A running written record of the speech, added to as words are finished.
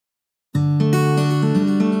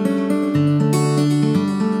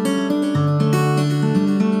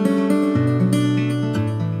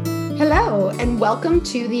welcome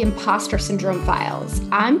to the Imposter Syndrome Files.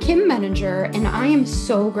 I'm Kim Menninger, and I am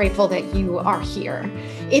so grateful that you are here.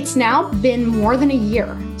 It's now been more than a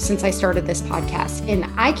year since I started this podcast,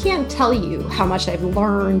 and I can't tell you how much I've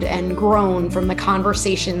learned and grown from the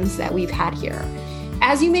conversations that we've had here.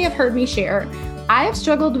 As you may have heard me share, I have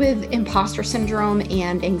struggled with imposter syndrome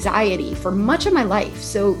and anxiety for much of my life,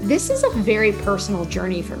 so this is a very personal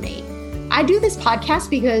journey for me. I do this podcast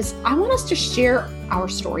because I want us to share our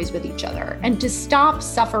stories with each other and to stop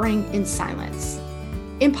suffering in silence.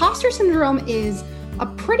 Imposter syndrome is a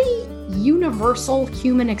pretty universal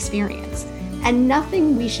human experience and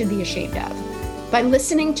nothing we should be ashamed of. By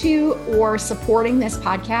listening to or supporting this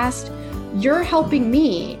podcast, you're helping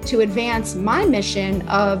me to advance my mission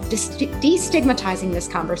of destigmatizing this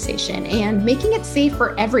conversation and making it safe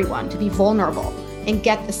for everyone to be vulnerable and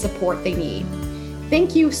get the support they need.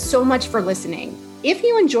 Thank you so much for listening. If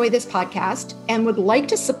you enjoy this podcast and would like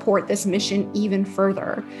to support this mission even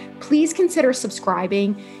further, please consider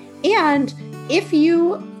subscribing. And if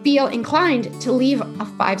you feel inclined to leave a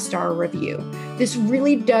 5-star review, this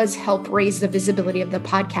really does help raise the visibility of the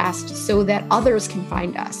podcast so that others can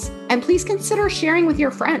find us. And please consider sharing with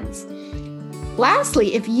your friends.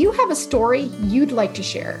 Lastly, if you have a story you'd like to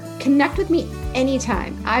share, connect with me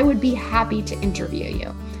anytime. I would be happy to interview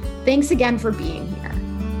you. Thanks again for being here.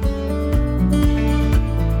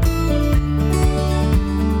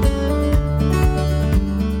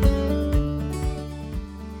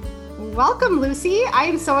 Welcome, Lucy. I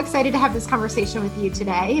am so excited to have this conversation with you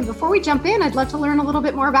today. And before we jump in, I'd love to learn a little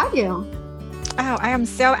bit more about you. Oh, I am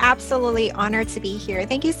so absolutely honored to be here.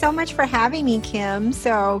 Thank you so much for having me, Kim.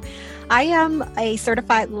 So I am a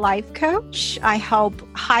certified life coach. I help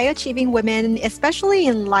high-achieving women, especially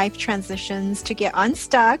in life transitions, to get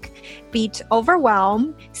unstuck, beat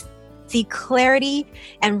overwhelm, see clarity,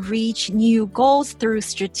 and reach new goals through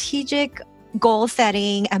strategic goal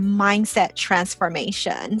setting and mindset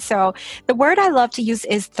transformation. So the word I love to use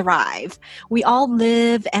is thrive. We all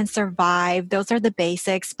live and survive. Those are the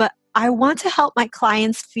basics, but I want to help my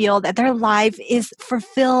clients feel that their life is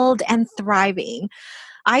fulfilled and thriving.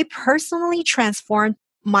 I personally transformed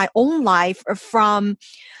my own life from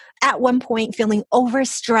at one point feeling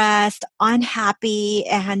overstressed, unhappy,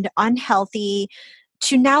 and unhealthy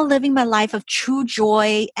to now living my life of true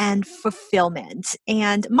joy and fulfillment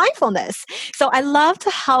and mindfulness. So I love to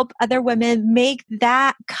help other women make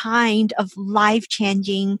that kind of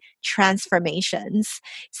life-changing transformations.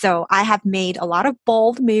 So I have made a lot of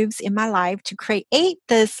bold moves in my life to create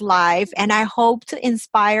this life, and I hope to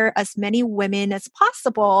inspire as many women as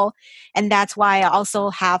possible. And that's why I also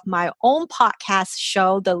have my own podcast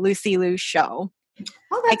show, The Lucy Liu Show.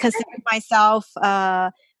 I consider myself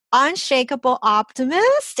unshakable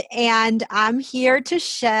optimist, and I'm here to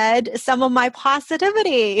shed some of my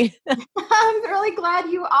positivity. I'm really glad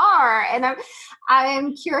you are. And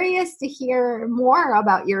I'm curious to hear more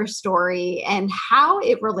about your story and how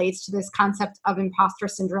it relates to this concept of imposter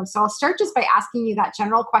syndrome. So I'll start just by asking you that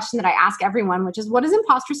general question that I ask everyone, which is, what does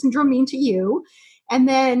imposter syndrome mean to you? And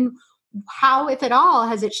then how, if at all,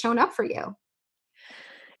 has it shown up for you?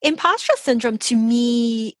 Imposter syndrome to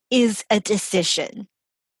me is a decision.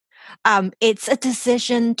 It's a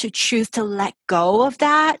decision to choose to let go of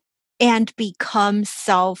that and become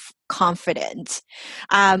self-confident.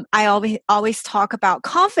 I always talk about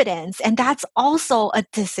confidence, and that's also a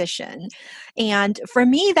decision. And for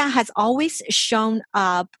me, that has always shown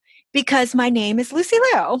up because my name is Lucy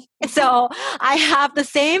Liu. So I have the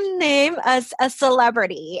same name as a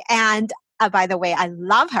celebrity. And by the way, I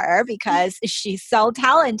love her because she's so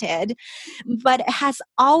talented, but it has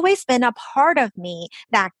always been a part of me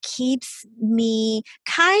that keeps me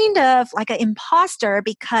kind of like an imposter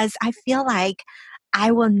because I feel like I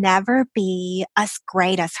will never be as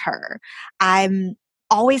great as her. I'm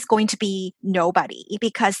always going to be nobody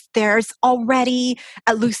because there's already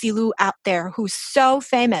a Lucy Liu out there who's so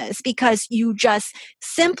famous because you just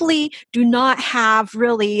simply do not have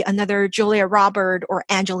really another Julia Roberts or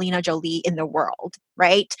Angelina Jolie in the world,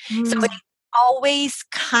 right? So it always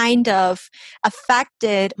kind of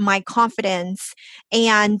affected my confidence.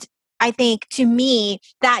 And I think to me,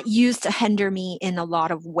 that used to hinder me in a lot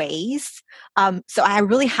of ways. So I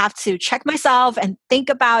really have to check myself and think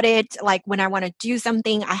about it. Like when I want to do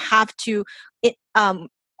something, I have to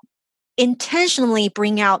intentionally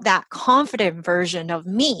bring out that confident version of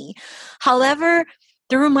me. However,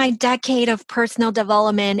 through my decade of personal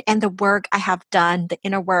development and the work I have done, the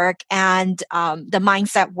inner work and the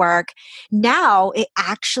mindset work, now it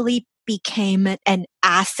actually became an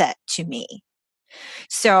asset to me.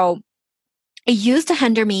 So it used to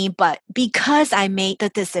hinder me, but because I made the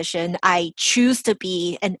decision, I choose to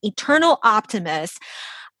be an eternal optimist.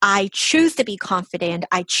 I choose to be confident.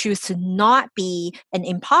 I choose to not be an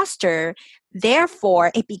imposter.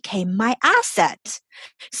 Therefore, it became my asset.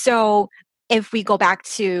 So if we go back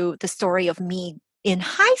to the story of me in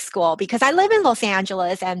high school, because I live in Los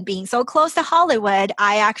Angeles and being so close to Hollywood,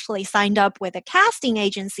 I actually signed up with a casting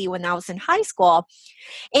agency when I was in high school.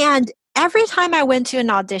 And every time I went to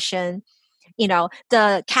an audition,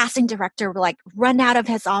 the casting director would like run out of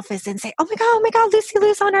his office and say, oh my God, Lucy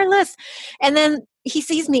Liu's on our list. And then he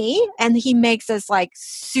sees me and he makes this like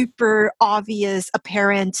super obvious,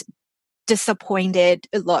 apparent, disappointed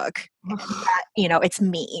look that, it's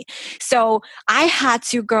me. So I had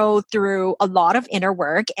to go through a lot of inner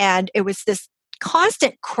work, and it was this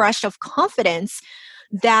constant crush of confidence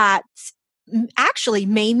that actually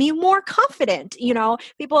made me more confident.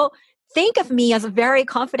 People think of me as very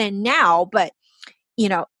confident now, but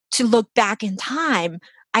to look back in time,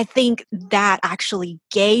 I think that actually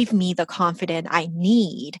gave me the confidence I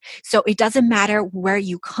need. So it doesn't matter where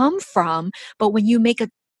you come from, but when you make a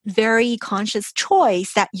very conscious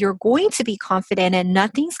choice that you're going to be confident and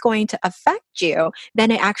nothing's going to affect you, then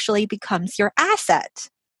it actually becomes your asset.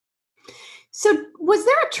 So, was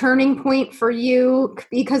there a turning point for you?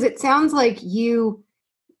 Because it sounds like you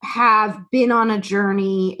have been on a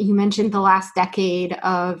journey. You mentioned the last decade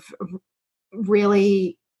of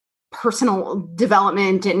really personal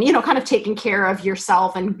development and, kind of taking care of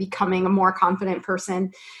yourself and becoming a more confident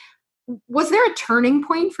person. Was there a turning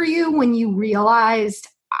point for you when you realized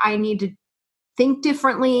I need to think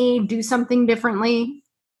differently, do something differently?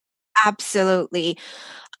 Absolutely.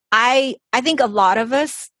 I think a lot of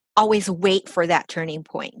us always wait for that turning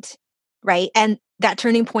point, right? And that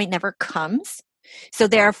turning point never comes. So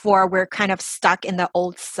therefore, we're kind of stuck in the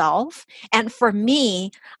old self. And for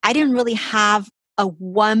me, I didn't really have a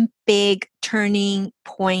one big turning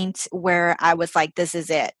point where I was like, this is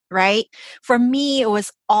it, right? For me, it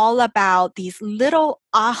was all about these little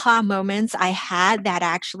aha moments I had that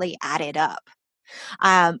actually added up.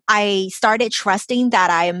 I started trusting that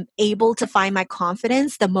I am able to find my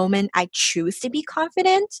confidence the moment I choose to be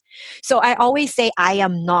confident. So I always say I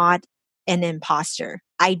am not an imposter.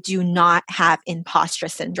 I do not have imposter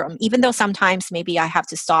syndrome, even though sometimes maybe I have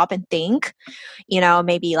to stop and think,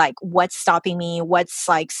 maybe like what's stopping me, what's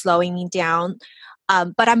like slowing me down.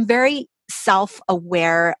 But I'm very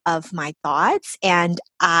self-aware of my thoughts, and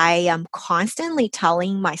I am constantly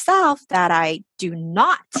telling myself that I do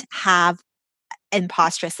not have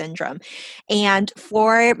imposter syndrome. And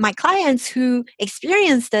for my clients who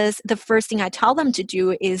experience this, the first thing I tell them to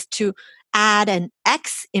do is to add an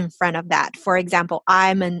X in front of that. For example,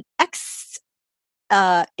 I'm an X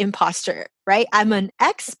imposter, right? I'm an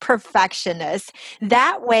ex perfectionist.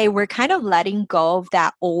 That way, we're kind of letting go of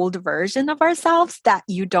that old version of ourselves that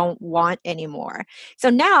you don't want anymore. So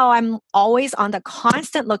now I'm always on the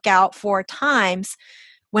constant lookout for times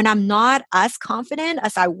when I'm not as confident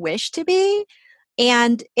as I wish to be.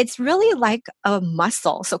 And it's really like a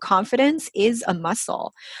muscle. So confidence is a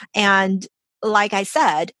muscle. And like I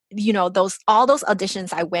said, all those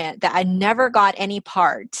auditions I went that I never got any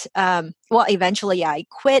part. Eventually I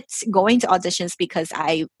quit going to auditions because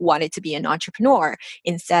I wanted to be an entrepreneur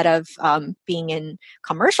instead of being in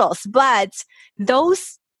commercials. But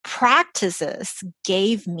those practices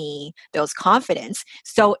gave me those confidence.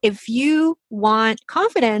 So if you want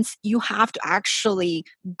confidence, you have to actually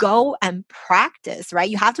go and practice, right?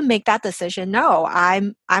 You have to make that decision. No,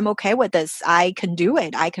 I'm okay with this. I can do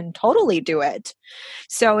it. I can totally do it.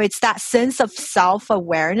 So it's that sense of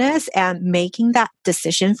self-awareness and making that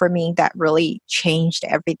decision for me that really changed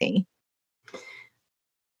everything.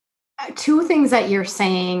 Two things that you're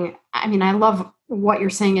saying, I mean, I love what you're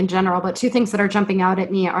saying in general, but two things that are jumping out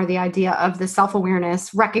at me are the idea of the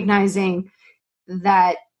self-awareness, recognizing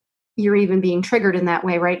that you're even being triggered in that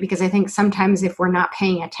way, right? Because I think sometimes if we're not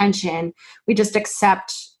paying attention, we just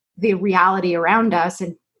accept the reality around us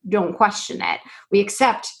and don't question it. We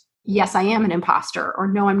accept, yes, I am an imposter, or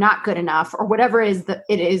no, I'm not good enough, or whatever it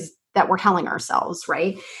is that we're telling ourselves,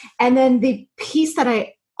 right? And then the piece that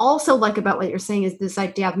I also like about what you're saying is this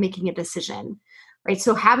idea of making a decision, right?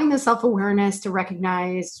 So having the self-awareness to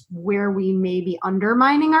recognize where we may be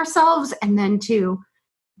undermining ourselves, and then to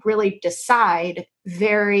really decide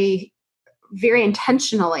very, very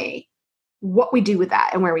intentionally what we do with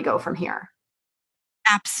that and where we go from here.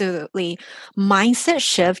 Absolutely. Mindset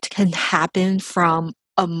shift can happen from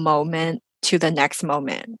a moment to the next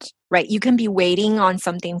moment, right? You can be waiting on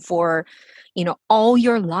something for, all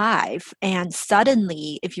your life. And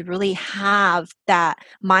suddenly, if you really have that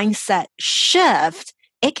mindset shift,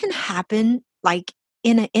 it can happen like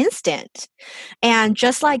in an instant. And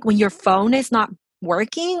just like when your phone is not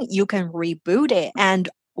working, you can reboot it. And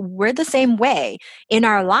we're the same way in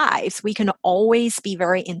our lives. We can always be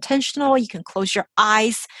very intentional. You can close your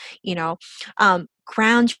eyes, you know,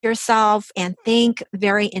 ground yourself and think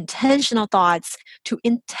very intentional thoughts to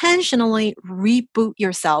intentionally reboot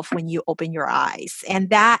yourself when you open your eyes. And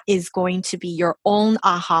that is going to be your own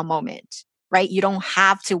aha moment, right? You don't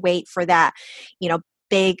have to wait for that,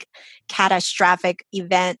 big catastrophic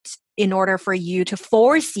event in order for you to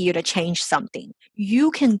force you to change something.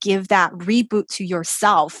 You can give that reboot to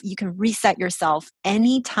yourself. You can reset yourself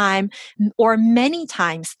anytime or many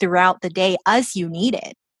times throughout the day as you need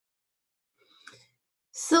it.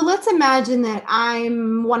 So let's imagine that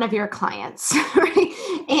I'm one of your clients,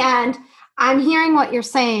 right? And I'm hearing what you're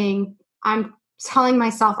saying. I'm telling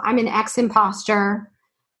myself I'm an ex-imposter,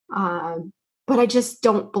 but I just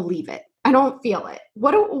don't believe it. I don't feel it.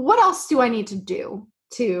 What else do I need to do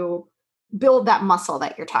to build that muscle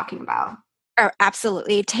that you're talking about? Oh,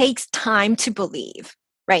 absolutely. It takes time to believe,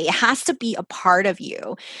 right? It has to be a part of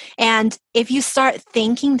you. And if you start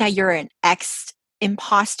thinking that you're an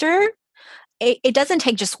ex-imposter, it doesn't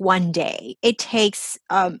take just one day. It takes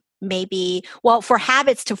for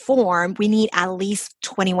habits to form, we need at least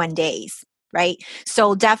 21 days, right?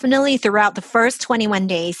 So definitely throughout the first 21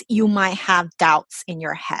 days, you might have doubts in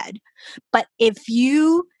your head. But if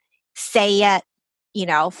you say it,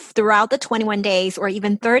 throughout the 21 days or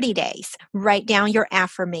even 30 days, write down your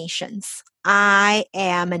affirmations. I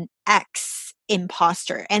am an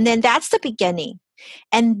ex-imposter. And then that's the beginning.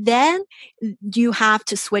 And then you have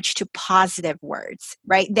to switch to positive words,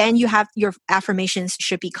 right? Then you have your affirmations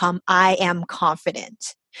should become, I am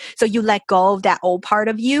confident. So you let go of that old part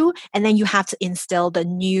of you, and then you have to instill the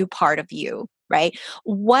new part of you, right?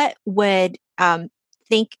 What would,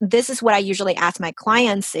 this is what I usually ask my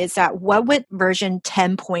clients is that what would version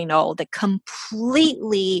 10.0, the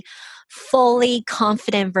completely, fully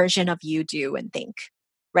confident version of you do and think?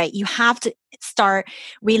 Right? You have to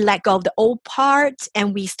we let go of the old part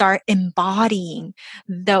and we start embodying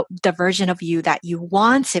the version of you that you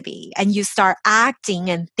want to be. And you start acting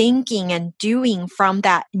and thinking and doing from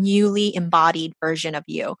that newly embodied version of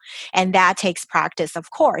you. And that takes practice, of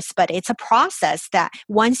course, but it's a process that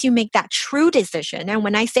once you make that true decision, and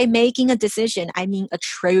when I say making a decision, I mean a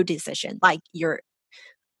true decision, like you're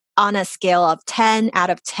on a scale of 10 out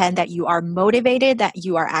of 10 that you are motivated, that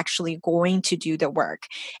you are actually going to do the work.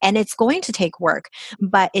 And it's going to take work,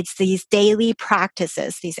 but it's these daily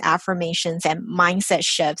practices, these affirmations and mindset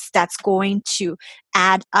shifts that's going to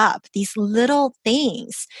add up. These little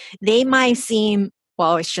things, they might seem,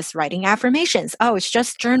 well, it's just writing affirmations. Oh, it's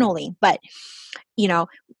just journaling. But,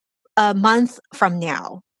 a month from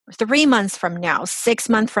now, 3 months from now, 6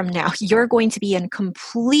 months from now, you're going to be in a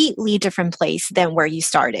completely different place than where you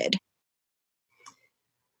started.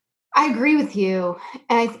 I agree with you.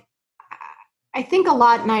 And I think a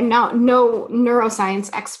lot, and I'm not no neuroscience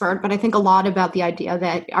expert, but I think a lot about the idea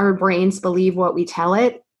that our brains believe what we tell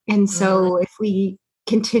it. And so if we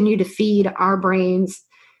continue to feed our brains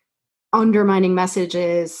undermining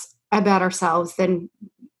messages about ourselves, then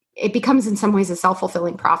it becomes in some ways a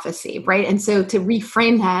self-fulfilling prophecy, right? And so to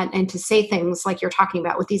reframe that and to say things like you're talking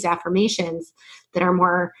about with these affirmations that are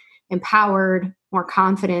more empowered, more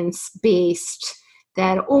confidence-based,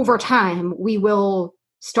 that over time we will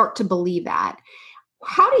start to believe that.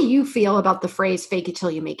 How do you feel about the phrase fake it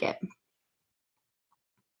till you make it?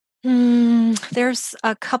 There's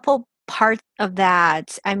a couple parts of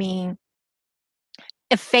that. I mean,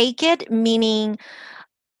 fake it meaning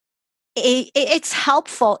it's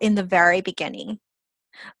helpful in the very beginning,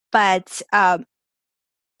 but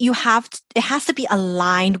it has to be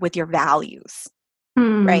aligned with your values,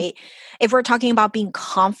 right? If we're talking about being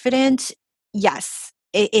confident, yes,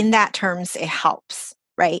 in that terms, it helps,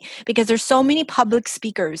 right? Because there's so many public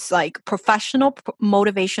speakers, like professional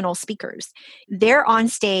motivational speakers. They're on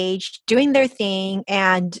stage doing their thing,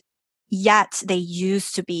 and yet they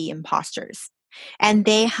used to be imposters. And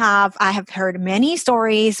I have heard many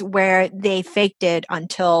stories where they faked it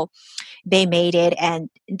until they made it and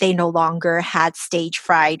they no longer had stage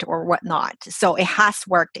fright or whatnot. So it has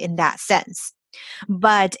worked in that sense.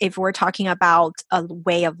 But if we're talking about a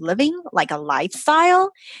way of living, like a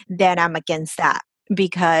lifestyle, then I'm against that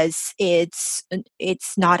because it's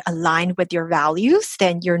not aligned with your values,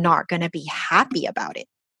 then you're not going to be happy about it.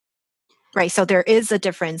 Right? So there is a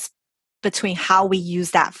difference between how we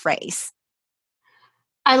use that phrase.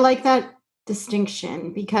 I like that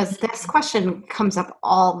distinction because this question comes up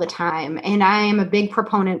all the time. And I am a big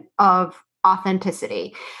proponent of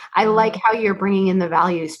authenticity. I like how you're bringing in the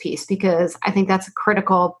values piece because I think that's a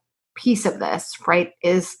critical piece of this, right,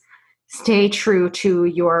 is stay true to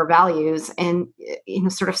your values and,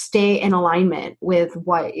 sort of stay in alignment with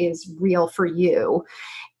what is real for you.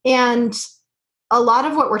 And a lot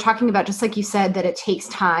of what we're talking about, just like you said, that it takes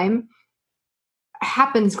time,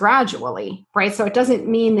 happens gradually, right? So it doesn't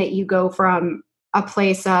mean that you go from a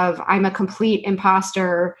place of I'm a complete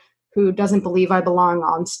imposter who doesn't believe I belong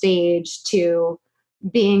on stage to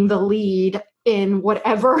being the lead in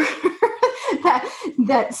whatever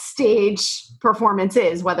that stage performance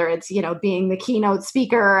is, whether it's, being the keynote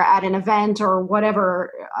speaker at an event or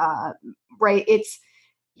whatever, right? It's,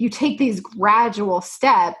 you take these gradual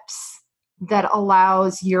steps that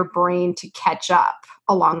allows your brain to catch up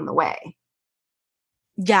along the way.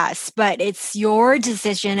 Yes, but it's your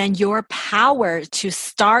decision and your power to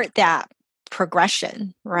start that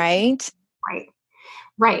progression, right?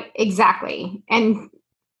 Right, exactly. And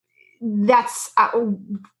that's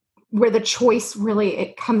where the choice really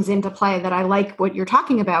it comes into play, that I like what you're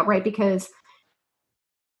talking about, right? Because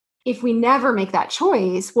if we never make that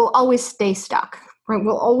choice, we'll always stay stuck, right?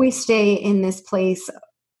 We'll always stay in this place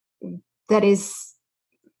that is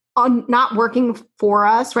not working for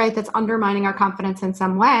us, right? That's undermining our confidence in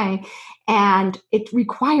some way. And it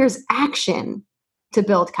requires action to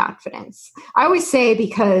build confidence. I always say,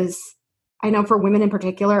 because I know for women in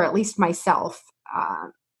particular, at least myself,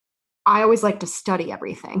 I always like to study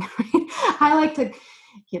everything. I like to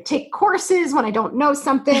take courses when I don't know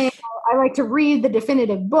something. I like to read the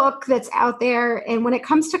definitive book that's out there. And when it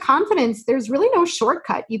comes to confidence, there's really no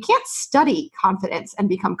shortcut. You can't study confidence and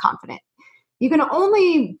become confident. You can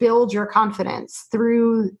only build your confidence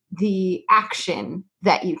through the action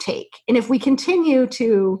that you take. And if we continue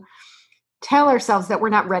to tell ourselves that we're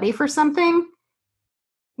not ready for something,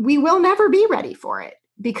 we will never be ready for it,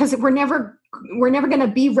 because we're never going to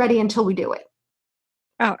be ready until we do it.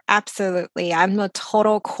 Oh, absolutely. I'm a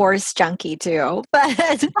total course junkie too.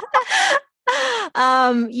 But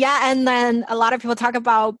and then a lot of people talk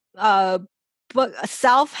about book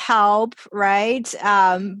self-help, right?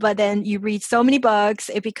 But then you read so many books,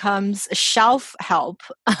 it becomes shelf help.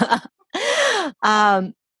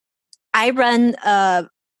 I run a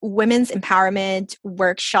women's empowerment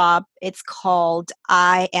workshop. It's called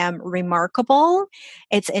I Am Remarkable.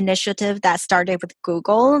 It's an initiative that started with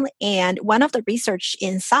Google. And one of the research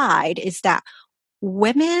inside is that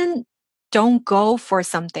women don't go for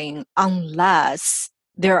something unless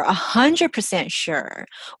they're 100% sure,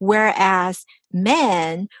 whereas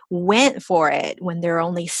men went for it when they're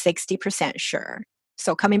only 60% sure.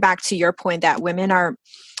 So coming back to your point that women are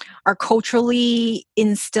culturally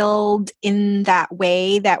instilled in that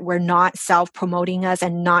way, that we're not self-promoting us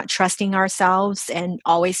and not trusting ourselves and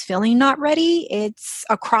always feeling not ready. It's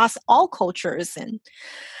across all cultures.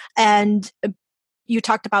 And you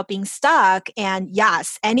talked about being stuck. And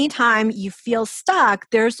yes, anytime you feel stuck,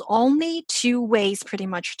 there's only two ways pretty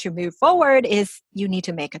much to move forward: is you need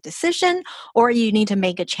to make a decision or you need to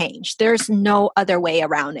make a change. There's no other way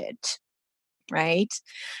around it. Right?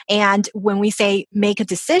 And when we say make a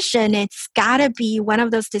decision, it's gotta be one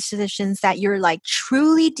of those decisions that you're like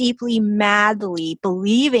truly, deeply, madly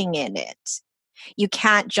believing in it. You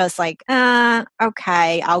can't just like,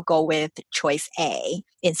 okay, I'll go with choice A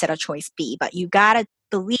instead of choice B. But you got to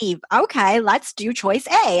believe, okay, let's do choice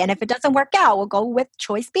A. And if it doesn't work out, we'll go with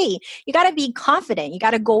choice B. You got to be confident. You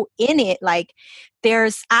got to go in it like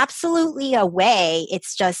there's absolutely a way.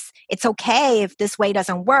 It's just, it's okay if this way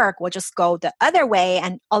doesn't work. We'll just go the other way.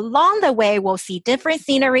 And along the way, we'll see different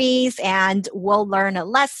sceneries and we'll learn a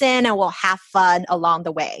lesson and we'll have fun along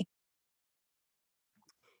the way.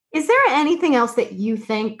 Is there anything else that you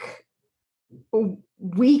think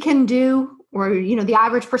we can do, or, the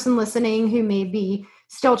average person listening who may be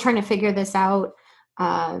still trying to figure this out,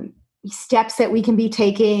 steps that we can be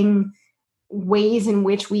taking, ways in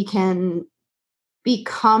which we can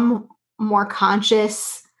become more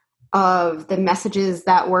conscious of the messages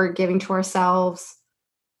that we're giving to ourselves?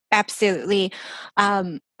 Absolutely.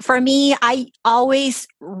 For me, I always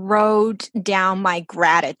wrote down my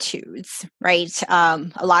gratitudes, right?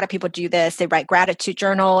 A lot of people do this. They write gratitude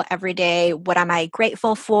journal every day. What am I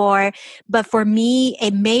grateful for? But for me,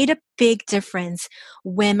 it made a big difference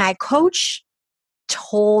when my coach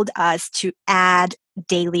told us to add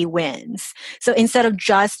daily wins. So instead of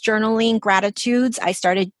just journaling gratitudes, I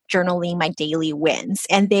started journaling my daily wins,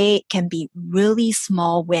 and they can be really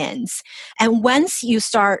small wins. And once you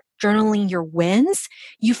start journaling your wins,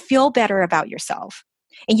 you feel better about yourself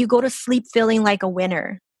and you go to sleep feeling like a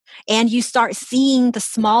winner, and you start seeing the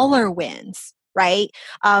smaller wins. right?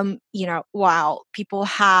 While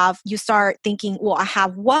you start thinking, well, I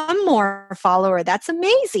have one more follower, that's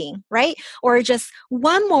amazing, right? Or just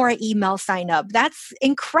one more email sign up, that's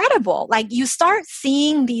incredible. Like you start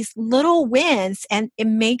seeing these little wins and it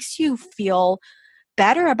makes you feel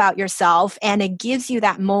better about yourself and it gives you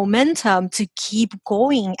that momentum to keep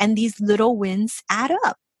going, and these little wins add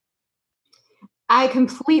up. I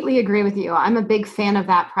completely agree with you. I'm a big fan of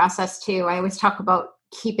that process too. I always talk about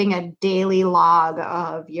keeping a daily log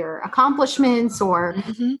of your accomplishments or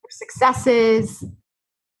your successes.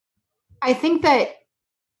 I think that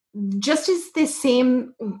just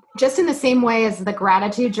in the same way as the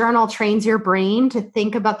gratitude journal trains your brain to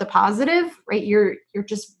think about the positive, right? You're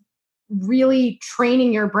just really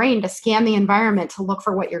training your brain to scan the environment to look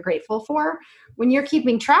for what you're grateful for. When you're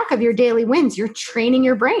keeping track of your daily wins, you're training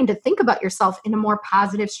your brain to think about yourself in a more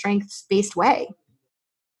positive, strengths-based way.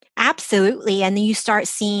 Absolutely. And then you start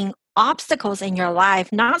seeing obstacles in your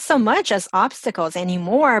life, not so much as obstacles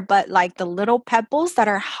anymore, but like the little pebbles that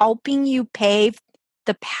are helping you pave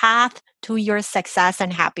the path to your success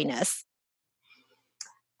and happiness.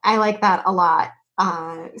 I like that a lot.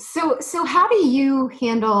 So how do you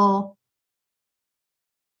handle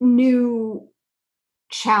new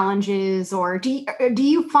challenges, or do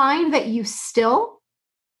you find that you still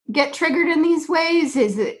get triggered in these ways?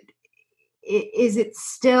 Is it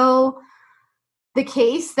still the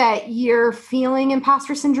case that you're feeling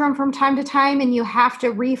imposter syndrome from time to time and you have to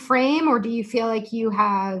reframe, or do you feel like you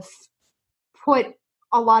have put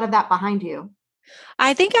a lot of that behind you?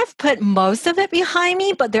 I think I've put most of it behind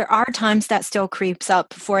me, but there are times that still creeps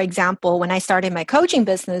up. For example, when I started my coaching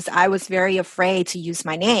business, I was very afraid to use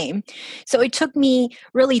my name. So it took me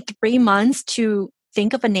really 3 months to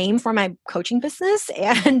think of a name for my coaching business.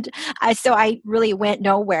 And I really went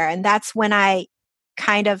nowhere. And that's when I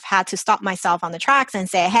kind of had to stop myself on the tracks and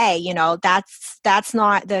say, hey, that's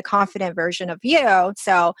not the confident version of you.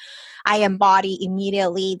 So I embody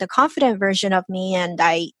immediately the confident version of me, and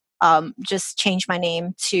I just changed my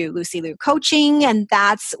name to Lucy Liu Coaching. And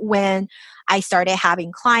that's when I started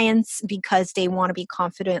having clients because they want to be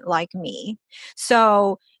confident like me.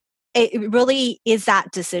 So it really is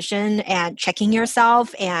that decision and checking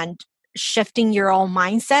yourself and shifting your own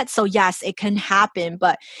mindset. So yes, it can happen,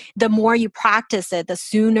 but the more you practice it, the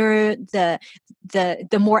sooner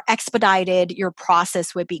the more expedited your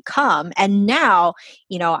process would become. And now,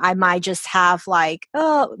 I might just have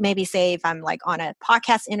maybe say if I'm like on a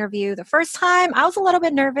podcast interview, the first time I was a little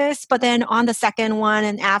bit nervous, but then on the second one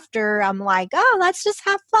and after, I'm like, oh, let's just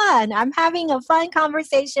have fun. I'm having a fun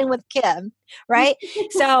conversation with Kim, right?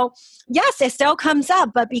 So yes, it still comes up,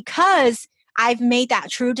 but because I've made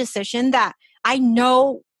that true decision that I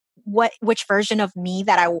know which version of me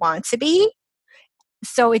that I want to be.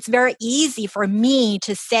 So it's very easy for me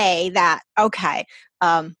to say that, okay,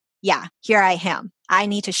 here I am. I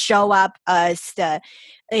need to show up as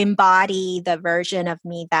embody the version of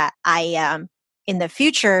me that I am in the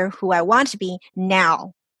future, who I want to be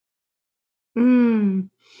now.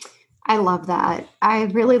 I love that. I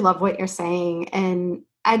really love what you're saying. And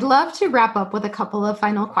I'd love to wrap up with a couple of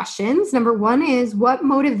final questions. Number one is, what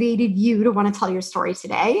motivated you to want to tell your story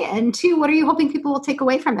today? And two, what are you hoping people will take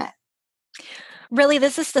away from it? Really,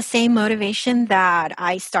 this is the same motivation that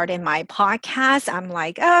I started my podcast. I'm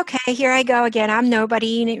like, okay, here I go again. I'm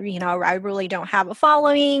nobody. I really don't have a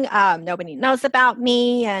following. Nobody knows about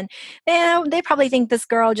me. And they probably think this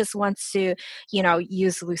girl just wants to,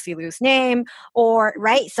 use Lucy Liu's name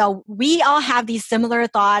right. So we all have these similar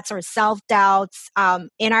thoughts or self-doubts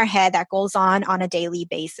in our head that goes on a daily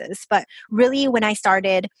basis. But really, when I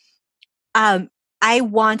started, I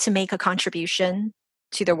want to make a contribution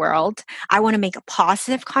to the world. I want to make a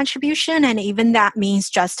positive contribution. And even that means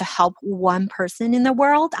just to help one person in the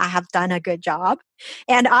world. I have done a good job.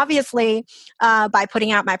 And obviously, by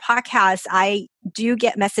putting out my podcast, I do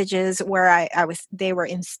get messages where they were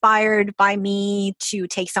inspired by me to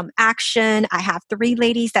take some action. I have 3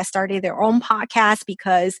 ladies that started their own podcast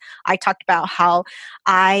because I talked about how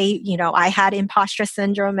I had imposter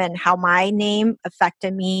syndrome and how my name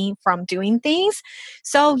affected me from doing things.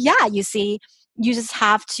 So yeah, you see, you just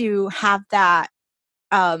have to have that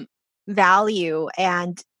value,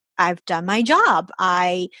 and I've done my job.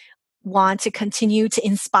 I want to continue to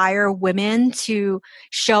inspire women to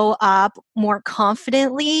show up more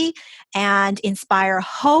confidently and inspire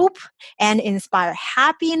hope and inspire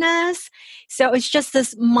happiness. So it's just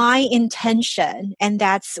my intention. And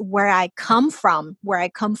that's where I come from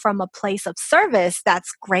a place of service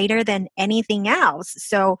that's greater than anything else.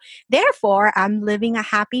 So therefore, I'm living a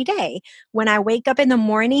happy day. When I wake up in the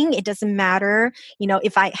morning, it doesn't matter,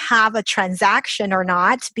 if I have a transaction or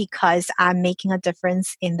not, because I'm making a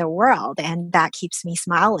difference in the world. And that keeps me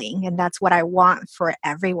smiling. And that's what I want for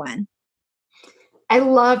everyone. I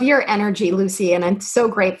love your energy, Lucy, and I'm so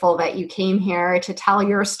grateful that you came here to tell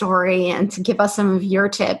your story and to give us some of your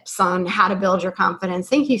tips on how to build your confidence.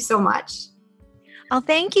 Thank you so much. Oh,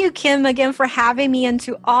 thank you, Kim, again for having me, and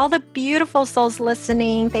to all the beautiful souls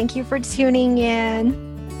listening. Thank you for tuning in.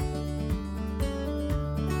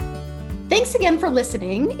 Thanks again for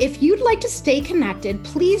listening. If you'd like to stay connected,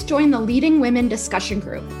 please join the Leading Women discussion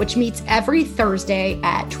group, which meets every Thursday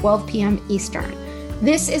at 12 p.m. Eastern.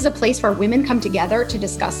 This is a place where women come together to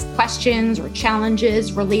discuss questions or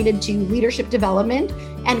challenges related to leadership development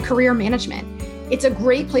and career management. It's a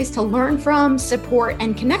great place to learn from, support,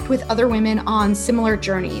 and connect with other women on similar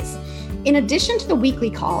journeys. In addition to the weekly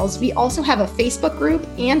calls, we also have a Facebook group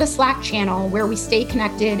and a Slack channel where we stay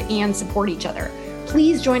connected and support each other.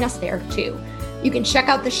 Please join us there too. You can check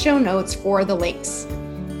out the show notes for the links.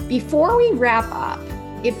 Before we wrap up,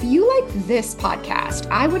 if you like this podcast,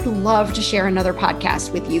 I would love to share another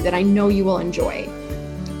podcast with you that I know you will enjoy.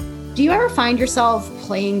 Do you ever find yourself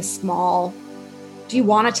playing small? Do you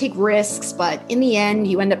want to take risks, but in the end,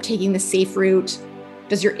 you end up taking the safe route?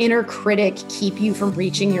 Does your inner critic keep you from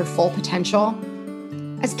reaching your full potential?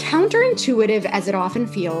 As counterintuitive as it often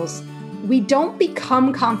feels, we don't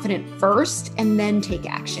become confident first and then take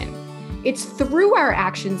action. It's through our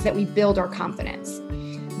actions that we build our confidence.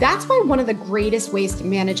 That's why one of the greatest ways to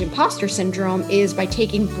manage imposter syndrome is by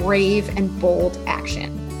taking brave and bold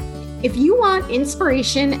action. If you want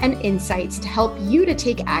inspiration and insights to help you to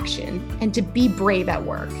take action and to be brave at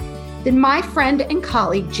work, then my friend and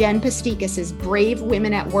colleague Jen Pastikas's Brave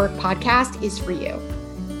Women at Work podcast is for you.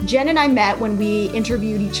 Jen and I met when we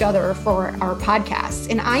interviewed each other for our podcasts,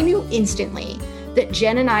 and I knew instantly that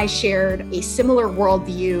Jen and I shared a similar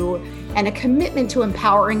worldview and a commitment to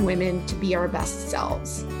empowering women to be our best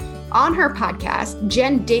selves. On her podcast,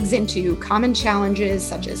 Jen digs into common challenges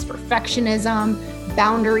such as perfectionism,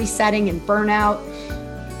 boundary setting, and burnout,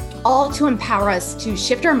 all to empower us to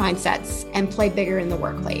shift our mindsets and play bigger in the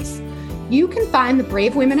workplace. You can find the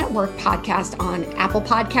Brave Women at Work podcast on Apple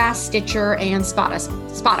Podcasts, Stitcher, and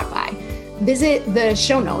Spotify. Visit the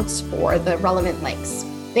show notes for the relevant links.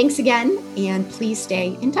 Thanks again, and please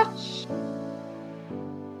stay in touch.